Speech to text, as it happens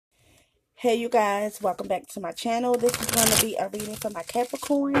Hey you guys, welcome back to my channel. This is going to be a reading for my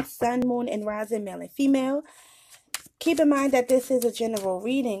Capricorn, Sun, Moon, and Rising, male and female. Keep in mind that this is a general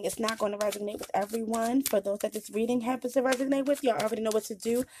reading. It's not going to resonate with everyone. For those that this reading happens to resonate with, y'all already know what to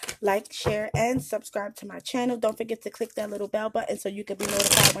do. Like, share, and subscribe to my channel. Don't forget to click that little bell button so you can be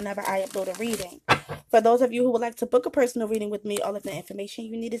notified whenever I upload a reading. For those of you who would like to book a personal reading with me, all of the information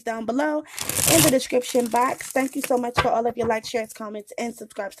you need is down below in the description box. Thank you so much for all of your likes, shares, comments, and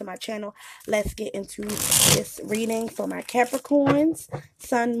subscribes to my channel. Let's get into this reading for my Capricorns,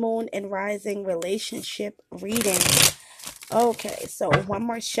 Sun, Moon, and Rising relationship reading. Okay, so one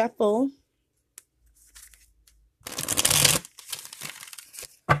more shuffle.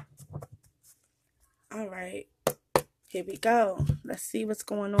 All right, here we go. Let's see what's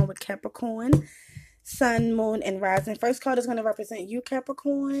going on with Capricorn, Sun, Moon, and Rising. First card is going to represent you,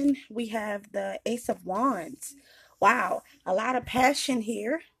 Capricorn. We have the Ace of Wands. Wow, a lot of passion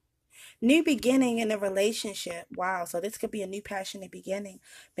here. New beginning in a relationship. Wow, so this could be a new passionate beginning.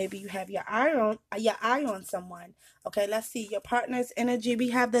 Maybe you have your eye on someone. Okay, let's see your partner's energy. We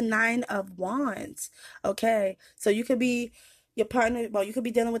have the Nine of Wands. Okay, so you could be your partner. Well, you could be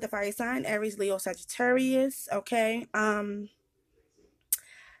dealing with the fire sign, Aries, Leo, Sagittarius. Okay,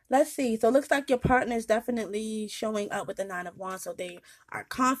 let's see. So it looks like your partner is definitely showing up with the Nine of Wands. So they are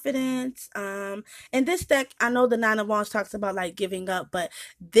confident. In this deck, I know the Nine of Wands talks about like giving up, but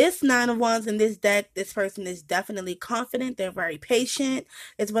this Nine of Wands in this deck, this person is definitely confident. They're very patient,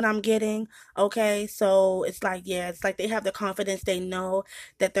 is what I'm getting. Okay, so it's like, yeah, it's like they have the confidence. They know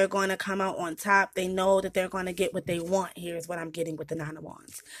that they're going to come out on top. They know that they're going to get what they want. Here is what I'm getting with the Nine of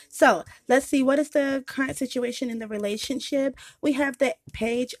Wands. So let's see, what is the current situation in the relationship? We have the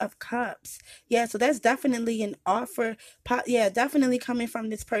Page of Cups. Yeah, so that's definitely an offer. Yeah, definitely coming from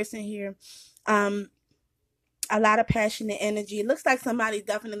this person here. A lot of passionate energy. It looks like somebody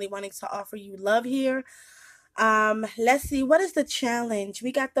definitely wanting to offer you love here. Let's see, what is the challenge?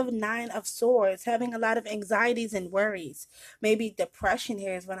 We got the Nine of Swords, having a lot of anxieties and worries. Maybe depression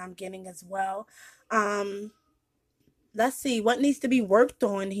here is what I'm getting as well. Let's see what needs to be worked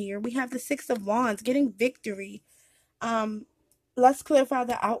on here. We have the Six of Wands, getting victory. Let's clarify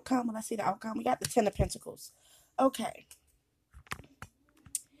the outcome. Let's see the outcome. We got the Ten of Pentacles. Okay.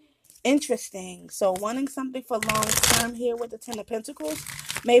 Interesting. So wanting something for long term here with the Ten of Pentacles.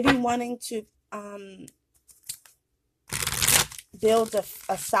 Maybe wanting to build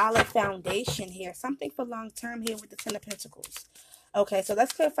a solid foundation here. Something for long term here with the Ten of Pentacles. Okay, so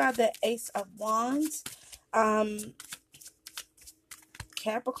let's clarify the Ace of Wands.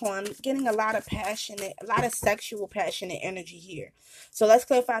 Capricorn, getting a lot of passionate, a lot of sexual passionate energy here. So let's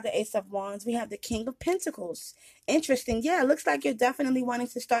clarify the Ace of Wands. We have the King of Pentacles. Interesting. Yeah, it looks like you're definitely wanting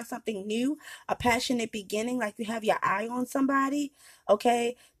to start something new, a passionate beginning, like you have your eye on somebody.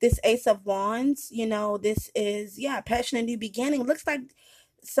 Okay, this Ace of Wands, you know, this is, yeah, a passionate new beginning. Looks like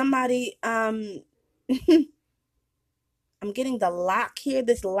somebody, I'm getting the lock here.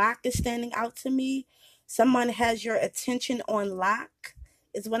 This lock is standing out to me. Someone has your attention on lock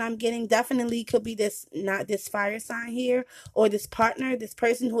is what I'm getting. Definitely could be this, not this fire sign here, or this partner, this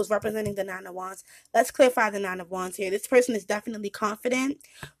person who is representing the Nine of Wands. Let's clarify the Nine of Wands here. This person is definitely confident.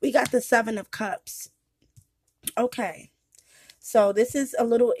 We got the Seven of Cups. Okay. So this is a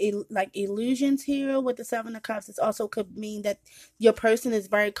little like illusions here with the Seven of Cups. This also could mean that your person is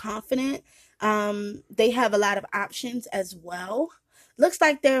very confident. They have a lot of options as well. Looks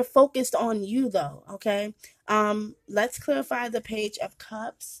like they're focused on you though, okay? Let's clarify the Page of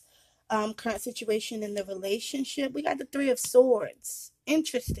Cups. Current situation in the relationship. We got the Three of Swords.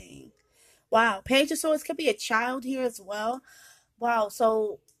 Interesting. Wow. Page of Swords could be a child here as well. Wow.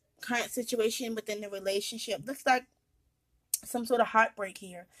 So current situation within the relationship. Looks like some sort of heartbreak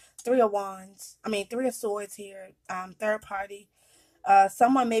here. Three of Wands. Three of Swords here. Third party.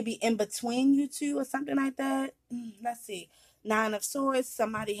 Someone maybe in between you two or something like that. Let's see. Nine of Swords,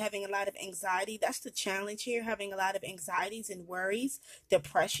 somebody having a lot of anxiety. That's the challenge here, having a lot of anxieties and worries.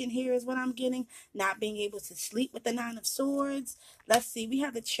 Depression here is what I'm getting. Not being able to sleep with the Nine of Swords. Let's see, we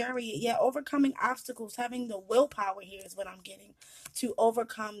have the Chariot. Yeah, overcoming obstacles, having the willpower here is what I'm getting to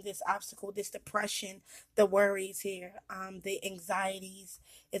overcome this obstacle, this depression, the worries here, the anxieties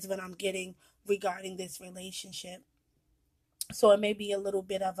is what I'm getting regarding this relationship. So it may be a little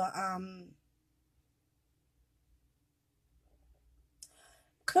bit of a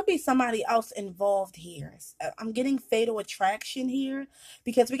could be somebody else involved here. I'm getting fatal attraction here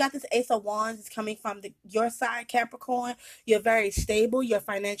because we got this Ace of Wands. It's coming from your side, Capricorn. You're very stable. You're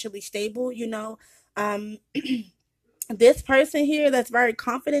financially stable, you know. This person here that's very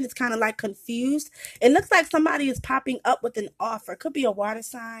confident is kind of like confused. It looks like somebody is popping up with an offer. Could be a water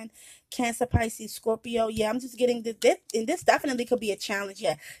sign, Cancer, Pisces, Scorpio. Yeah, I'm just getting this, and this definitely could be a challenge.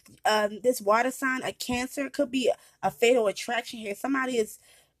 Yeah, this water sign, a Cancer, could be a fatal attraction here. Somebody is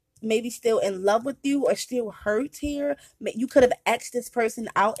maybe still in love with you or still hurt here. You could have X'd this person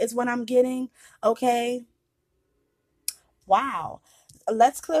out, is what I'm getting. Okay. Wow.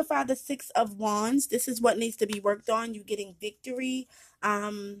 Let's clarify the Six of Wands. This is what needs to be worked on. You getting victory.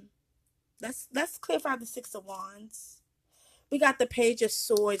 Um, let's clarify the Six of Wands. We got the Page of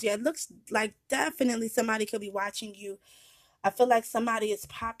Swords. Yeah, it looks like definitely somebody could be watching you. I feel like somebody is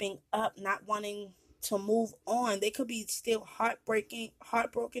popping up, not wanting to move on. They could be still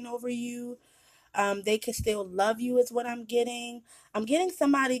heartbroken over you. They could still love you, is what I'm getting. I'm getting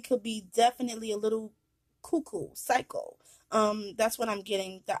somebody could be definitely a little cuckoo, psycho. That's what I'm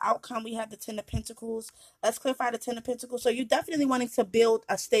getting. The outcome, we have the Ten of Pentacles. Let's clarify the Ten of Pentacles. So you're definitely wanting to build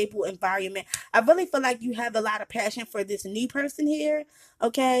a stable environment. I really feel like you have a lot of passion for this new person here.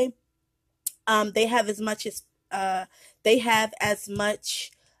 Okay. They have as much as uh they have as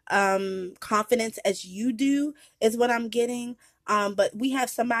much confidence as you do, is what I'm getting. But we have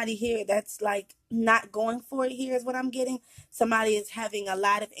somebody here that's like not going for it here, is what I'm getting. Somebody is having a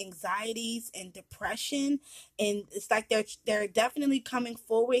lot of anxieties and depression, and it's like they're definitely coming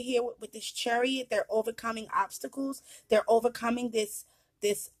forward here with this Chariot. They're overcoming obstacles. They're overcoming this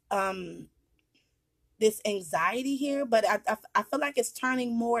anxiety here, but I feel like it's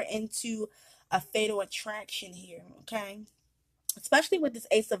turning more into a fatal attraction here. Okay, especially with this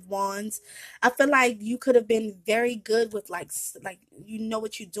Ace of Wands. I feel like you could have been very good with like you know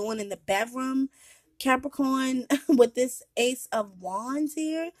what you're doing in the bedroom, Capricorn. With this Ace of Wands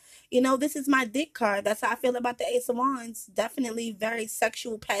here. You know, this is my dick card. That's how I feel about the Ace of Wands. Definitely very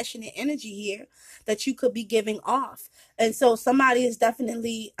sexual, passionate energy here that you could be giving off. And so somebody is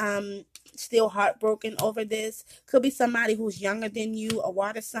definitely still heartbroken over this. Could be somebody who's younger than you, a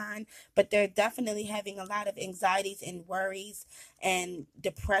water sign, but they're definitely having a lot of anxieties and worries and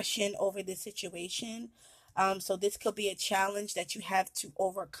depression over this situation. So this could be a challenge that you have to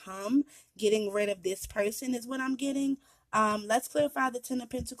overcome. Getting rid of this person is what I'm getting. Let's clarify the Ten of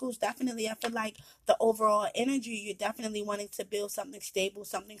Pentacles. Definitely, I feel like the overall energy, you're definitely wanting to build something stable,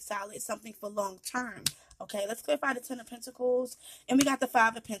 something solid, something for long term. Okay, let's clarify the Ten of Pentacles. And we got the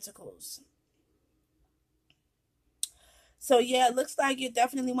Five of Pentacles. So yeah, it looks like you're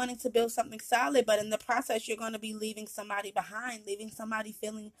definitely wanting to build something solid, but in the process, you're going to be leaving somebody behind, leaving somebody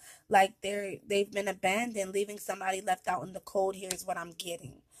feeling like they've been abandoned, leaving somebody left out in the cold. Here is what I'm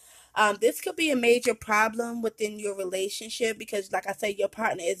getting. This could be a major problem within your relationship because, like I said, your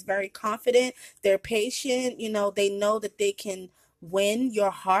partner is very confident. They're patient. You know, they know that they can win your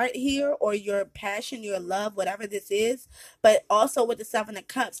heart here or your passion, your love, whatever this is. But also with the Seven of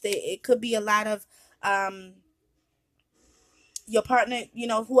Cups, it could be a lot of your partner, you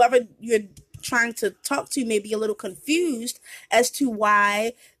know, whoever you're trying to talk to may be a little confused as to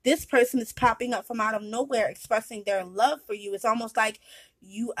why this person is popping up from out of nowhere expressing their love for you. It's almost like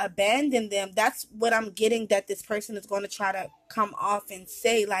you abandoned them. That's what I'm getting, that this person is going to try to come off and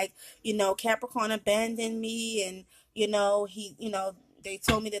say, like, you know, Capricorn abandoned me, and they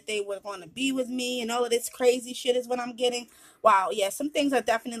told me that they were going to be with me, and all of this crazy shit is what I'm getting. Wow, yeah, some things are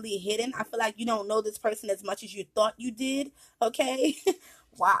definitely hidden. I feel like you don't know this person as much as you thought you did. Okay.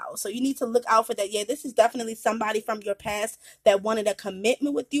 Wow. So you need to look out for that. Yeah, this is definitely somebody from your past that wanted a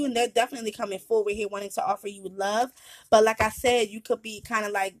commitment with you, and they're definitely coming forward here wanting to offer you love. But like I said, you could be kind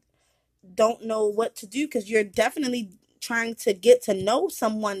of like don't know what to do because you're definitely trying to get to know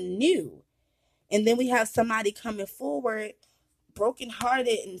someone new. And then we have somebody coming forward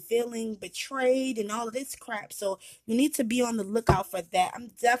brokenhearted and feeling betrayed and all of this crap. So you need to be on the lookout for that.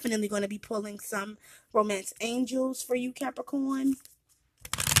 I'm definitely going to be pulling some romance angels for you, Capricorn.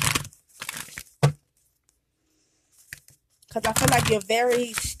 Because I feel like you're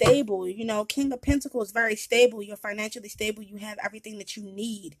very stable. You know, King of Pentacles is very stable. You're financially stable. You have everything that you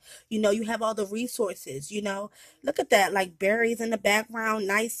need. You know, you have all the resources, you know. Look at that. Like berries in the background.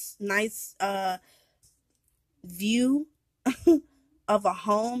 Nice view of a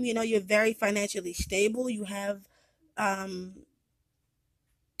home. You know, you're very financially stable. You have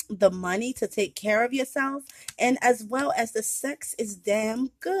the money to take care of yourself, and as well as the sex is damn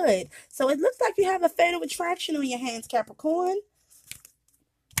good. So it looks like you have a fatal attraction on your hands, Capricorn.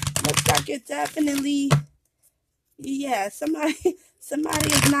 Looks like you're definitely, yeah, somebody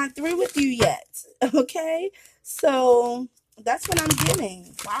is not through with you yet. Okay, so that's what I'm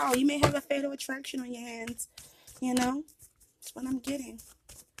getting. Wow, you may have a fatal attraction on your hands. You know, that's what I'm getting.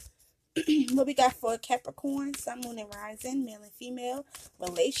 What we got for Capricorn, Sun, Moon, and Rising, male and female,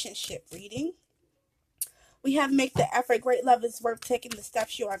 relationship reading. We have make the effort. Great love is worth taking the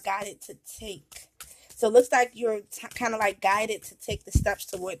steps you are guided to take. So it looks like you're kind of like guided to take the steps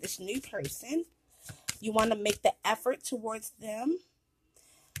toward this new person. You want to make the effort towards them.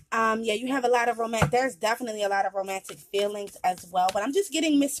 Yeah, you have a lot of romantic. There's definitely a lot of romantic feelings as well. But I'm just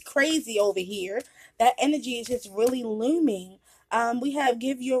getting Miss Crazy over here. That energy is just really looming. We have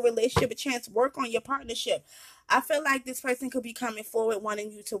give your relationship a chance, work on your partnership. I feel like this person could be coming forward,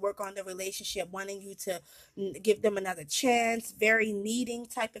 wanting you to work on the relationship, wanting you to give them another chance. Very needing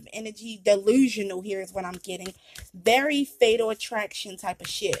type of energy. Delusional here is what I'm getting. Very fatal attraction type of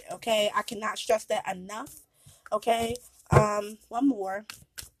shit. Okay, I cannot stress that enough. Okay, one more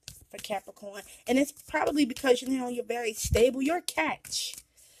for Capricorn, and it's probably because you're very stable. You're a catch.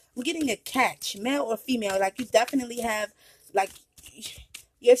 I'm getting a catch, male or female. Like you definitely have, like,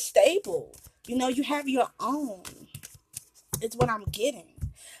 you're stable. You have your own. It's what I'm getting.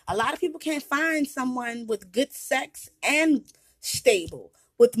 A lot of people can't find someone with good sex and stable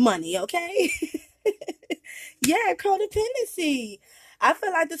with money. Okay. Yeah, codependency. I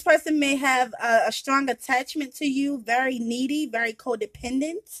feel like this person may have a strong attachment to you, very needy, very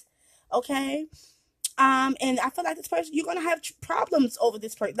codependent. Okay. And I feel like this person, you're gonna have problems over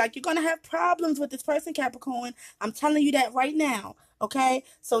this person. Like you're gonna have problems with this person, Capricorn. I'm telling you that right now. Okay,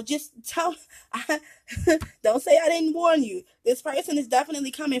 so just don't say I didn't warn you. This person is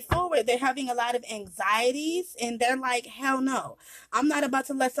definitely coming forward. They're having a lot of anxieties, and they're like, hell no, I'm not about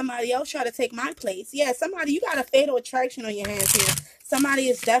to let somebody else try to take my place. Yeah, somebody, you got a fatal attraction on your hands here. Somebody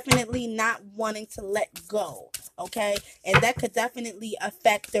is definitely not wanting to let go. Okay, and that could definitely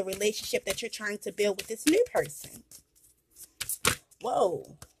affect the relationship that you're trying to build with this new person.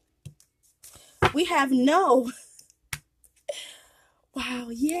 Whoa, we have no. Wow,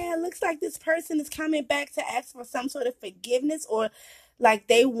 yeah, looks like this person is coming back to ask for some sort of forgiveness, or like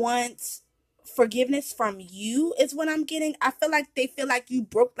they want forgiveness from you is what I'm getting. I feel like they feel like you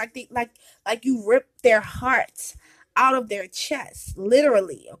broke, like like you ripped their hearts out of their chest,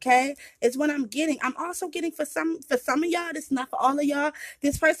 literally. Okay, is what I'm getting. I'm also getting for some of y'all. This is not for all of y'all.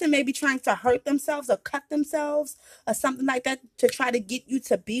 This person may be trying to hurt themselves or cut themselves or something like that to try to get you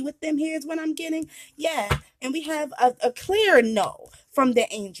to be with them. Here's what I'm getting. Yeah, and we have a clear no from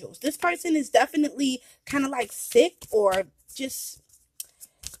the angels. This person is definitely kind of like sick or just,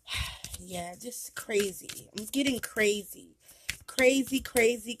 yeah, just crazy. I'm getting crazy. Crazy,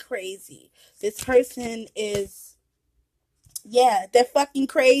 crazy, crazy. This person is, yeah, they're fucking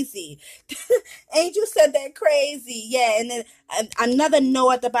crazy. Angel said they're crazy. Yeah, and then another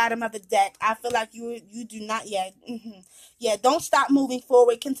no at the bottom of the deck. I feel like you do not. Yeah, yeah. Don't stop moving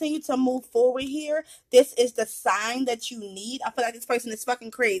forward. Continue to move forward here. This is the sign that you need. I feel like this person is fucking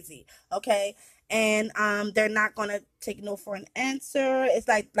crazy. Okay, and they're not gonna take no for an answer. It's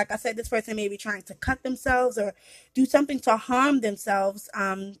like I said, this person may be trying to cut themselves or do something to harm themselves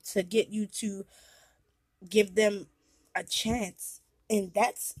to get you to give them a chance, and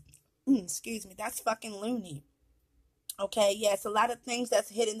that's excuse me, that's fucking loony. Okay, yeah, it's a lot of things that's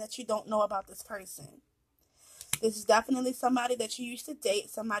hidden that you don't know about this person. This is definitely somebody that you used to date,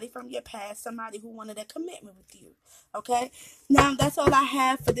 somebody from your past, somebody who wanted a commitment with you. Okay, now that's all I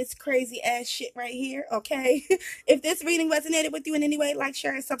have for this crazy ass shit right here. Okay, if this reading resonated with you in any way, like,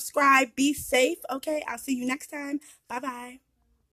 share, and subscribe. Be safe. Okay, I'll see you next time. Bye bye.